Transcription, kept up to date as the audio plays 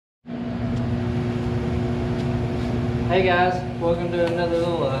Hey guys, welcome to another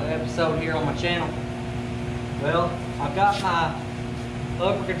little episode here on my channel. Well, I've got my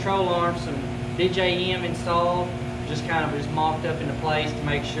upper control arms, some DJM installed, just mocked up into place to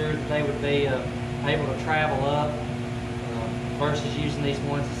make sure that they would be able to travel up versus using these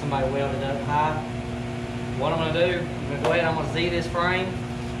ones that somebody welded up high. What I'm going to do, I'm going to go ahead and I'm going to Z this frame.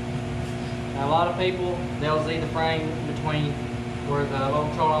 Now a lot of people, they'll Z the frame between where the low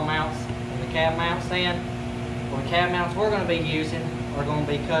control arm mounts and the cab mounts stand. Well, the cab mounts we're going to be using are going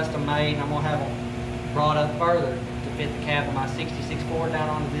to be custom made, and I'm going to have them brought up further to fit the cab of my 66 Ford down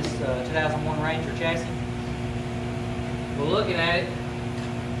onto this 2001 Ranger chassis. Well, looking at it,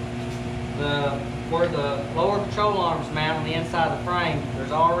 where the lower control arms mount on the inside of the frame,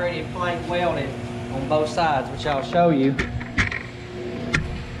 there's already a plate welded on both sides, which I'll show you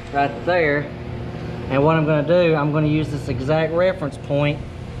right there. And what I'm going to do, I'm going to use this exact reference point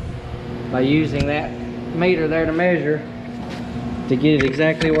by using that meter there to measure to get it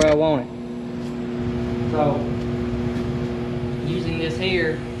exactly where I want it. So using this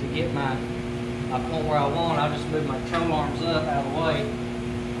here to get my point where I want, I'll just move my control arms up out of the way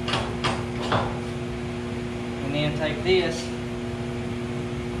and then take this,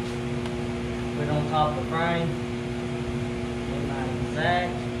 put it on top of the frame, get my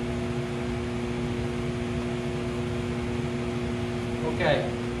exact. Okay.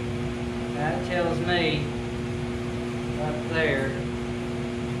 That tells me right there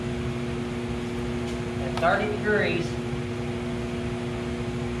at 30 degrees,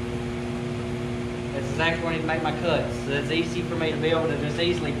 that's exactly where I need to make my cuts. So that's easy for me to be able to just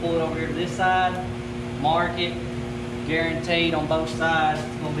easily pull it over here to this side, mark it, guaranteed on both sides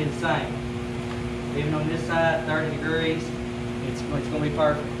it's going to be the same. Even on this side, 30 degrees, it's going to be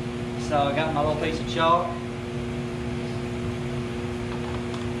perfect. So I got my little piece of chalk.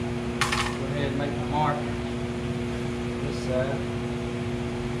 And make my mark this side.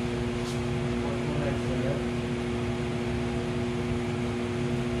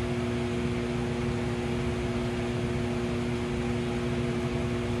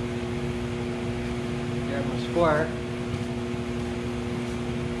 Grab my square.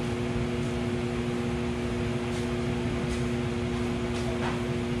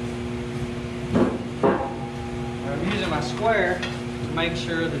 I'm using my square to make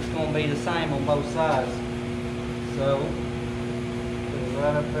sure that it's going to be the same on both sides. So, put it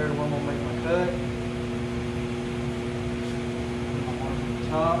right up there to where I'm going to make my cut. I'm going to mark the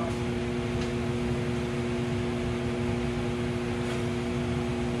top.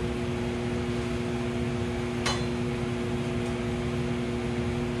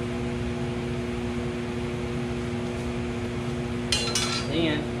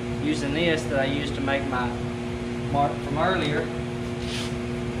 Then, using this that I used to make my mark from earlier,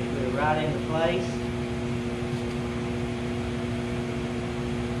 right into place.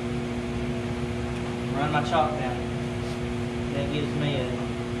 Run my chalk down. That gives me an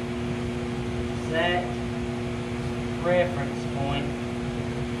exact reference point.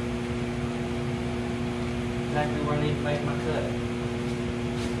 Exactly where I need to make my cut.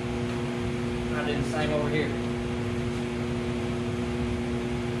 I'll do the same over here.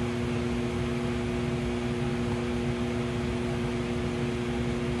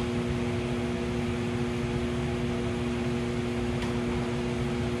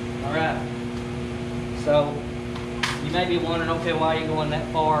 Alright, so you may be wondering, okay, why are you going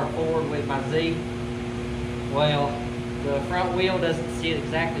that far forward with my Z? Well, the front wheel doesn't sit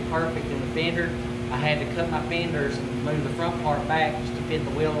exactly perfect in the fender. I had to cut my fenders and move the front part back just to fit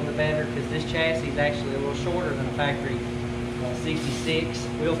the wheel a little better, because this chassis is actually a little shorter than a factory 66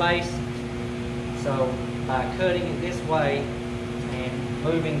 wheelbase. So by cutting it this way and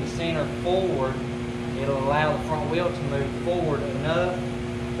moving the center forward, it'll allow the front wheel to move forward enough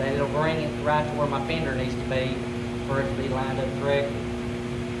that it'll bring it right to where my fender needs to be for it to be lined up correctly.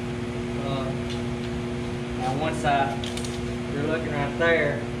 Now once you're looking right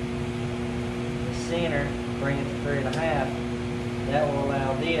there, the center, bring it to 3.5, that will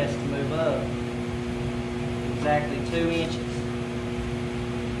allow this to move up exactly 2 inches,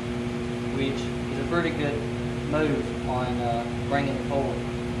 which is a pretty good move on bringing it forward.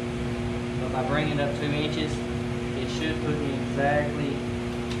 But by bringing it up 2 inches, it should put me exactly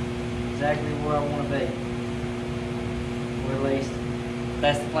where I want to be, or at least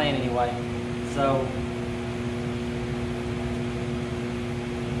that's the plan anyway. So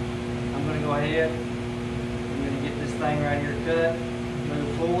I'm going to go ahead, I'm going to get this thing right here cut, move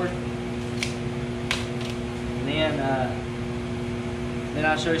forward, and then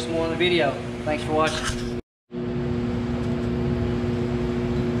I'll show you some more in the video. Thanks for watching.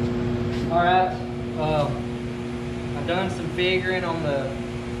 Alright, I I done some figuring on the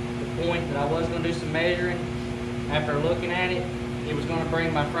point that I was going to do some measuring. After looking at it, it was going to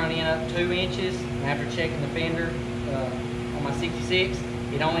bring my front end up 2 inches. And after checking the fender on my 66,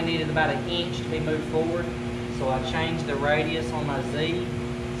 it only needed about 1 inch to be moved forward. So I changed the radius on my Z.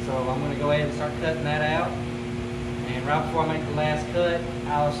 So I'm going to go ahead and start cutting that out. And right before I make the last cut,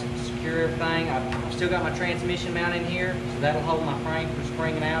 I'll secure everything. I've still got my transmission mount in here, so that'll hold my frame from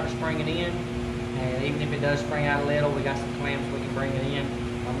springing out or springing in. And even if it does spring out a little, we got some clamps we can bring it in.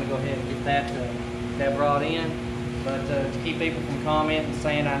 I'm going to go ahead and get that brought in. But to keep people from commenting and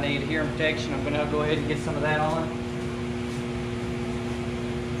saying I need hearing protection, I'm going to go ahead and get some of that on.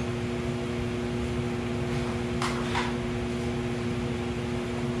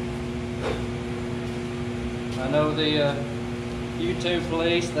 I know the YouTube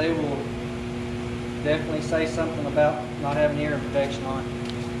police, they will definitely say something about not having hearing protection on.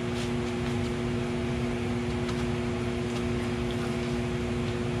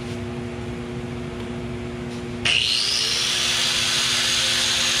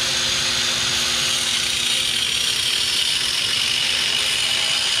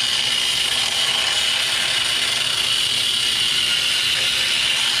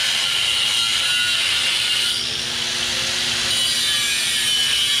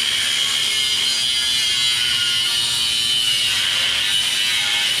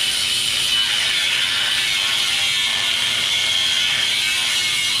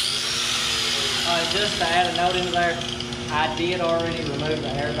 Just to add a note into there, I did already remove the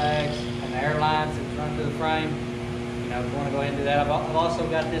airbags and the air lines that run through the frame. You know, if you want to go ahead and do that, I've also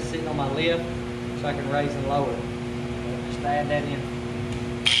got this sitting on my lift so I can raise and lower it. So just add that in.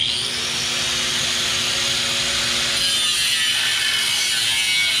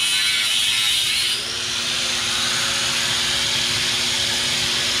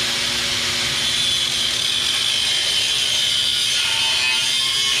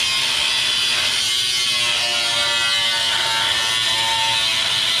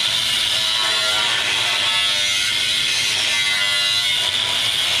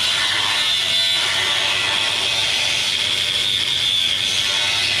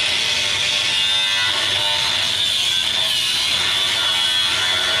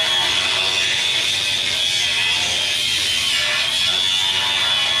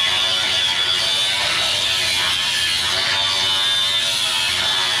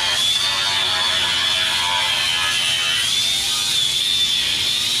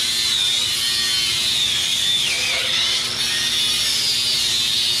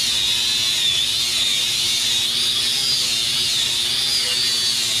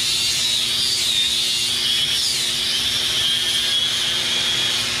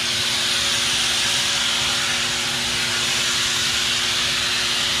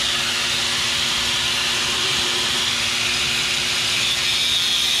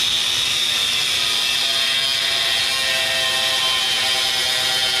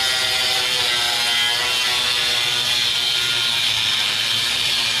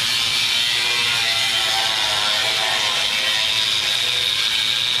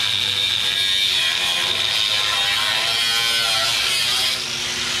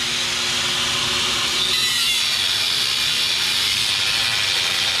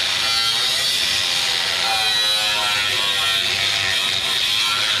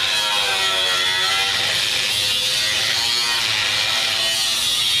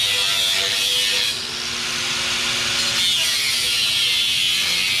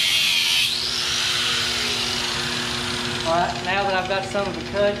 Alright, now that I've got some of it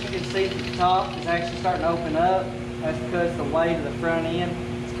cut, you can see that the top is actually starting to open up. That's because the weight of the front end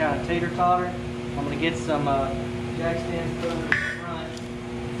is kind of teeter-totter. I'm going to get some jack stands put over the front.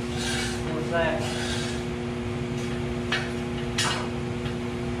 What's that?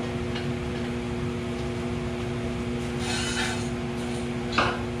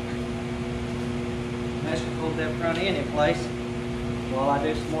 That's going to hold that front end in place while I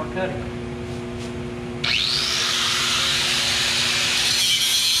do some more cutting.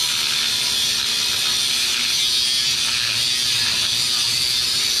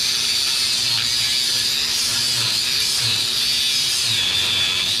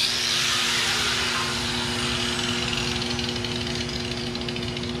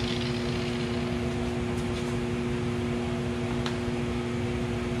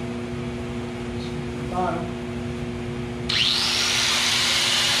 Bottom.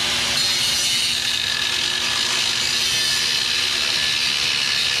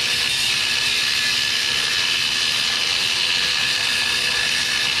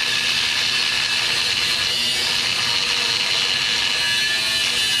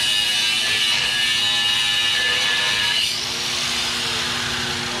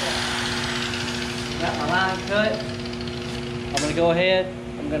 line cut. I'm gonna go ahead,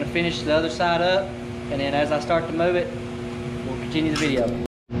 I'm gonna finish the other side up, and then as I start to move it, we'll continue the video.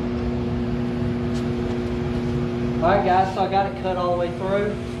 Alright guys, so I got it cut all the way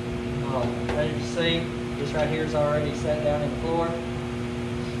through. As you can see, this right here is already set down in the floor.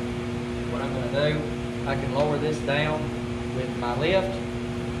 What I'm gonna do, I can lower this down with my lift,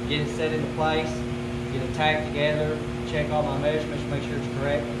 get it set into place, get it tacked together, check all my measurements, make sure it's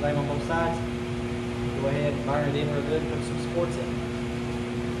correct, same on both sides. Go ahead and burn it in real good, put some supports in.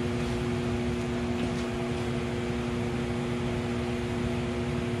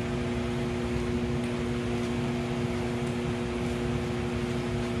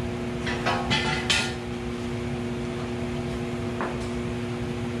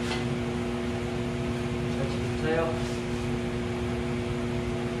 As you can tell,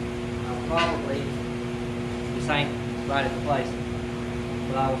 I'll probably, this ain't right at the place,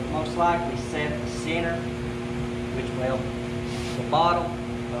 but I will most likely set the center, which, well, the bottom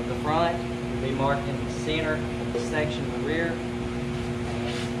of the front will be marked in the center of the section of the rear.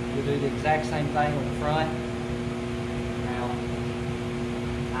 And we'll do the exact same thing on the front. Now,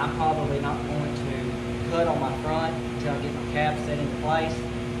 I'm probably not going to cut on my front until I get my cap set into place,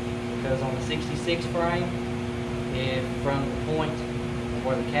 because on the 66 frame, if from the point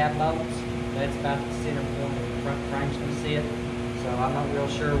where the cap bolts, that's about the center point where the front frame's going to sit. So I'm not real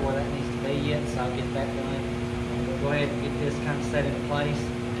sure where that needs to be yet, so I'll get that done. And we'll go ahead and get this kind of set into place,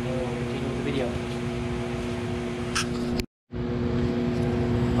 and then we'll continue with the video.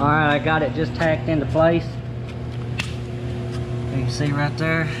 Alright, I got it just tacked into place. You can see right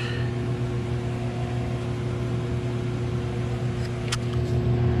there.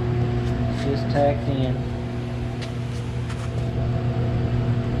 Just tacked in.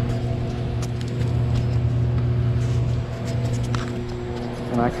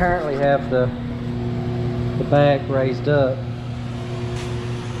 And I currently have the back raised up,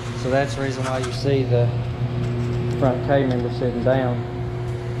 so that's the reason why you see the front K-member sitting down.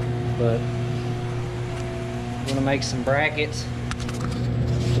 But I'm going to make some brackets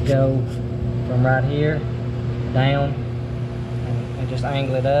to go from right here down and just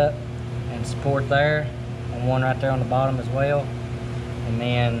angle it up and support there, and one right there on the bottom as well. And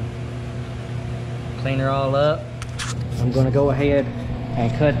then clean her all up. I'm going to go ahead and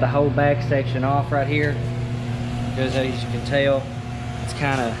cut the whole back section off right here, because as you can tell, it's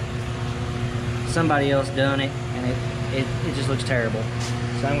kind of, somebody else done it, and it just looks terrible.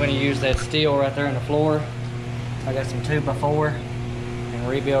 So I'm going to use that steel right there in the floor. I got some 2x4 and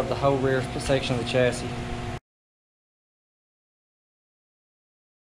rebuild the whole rear section of the chassis.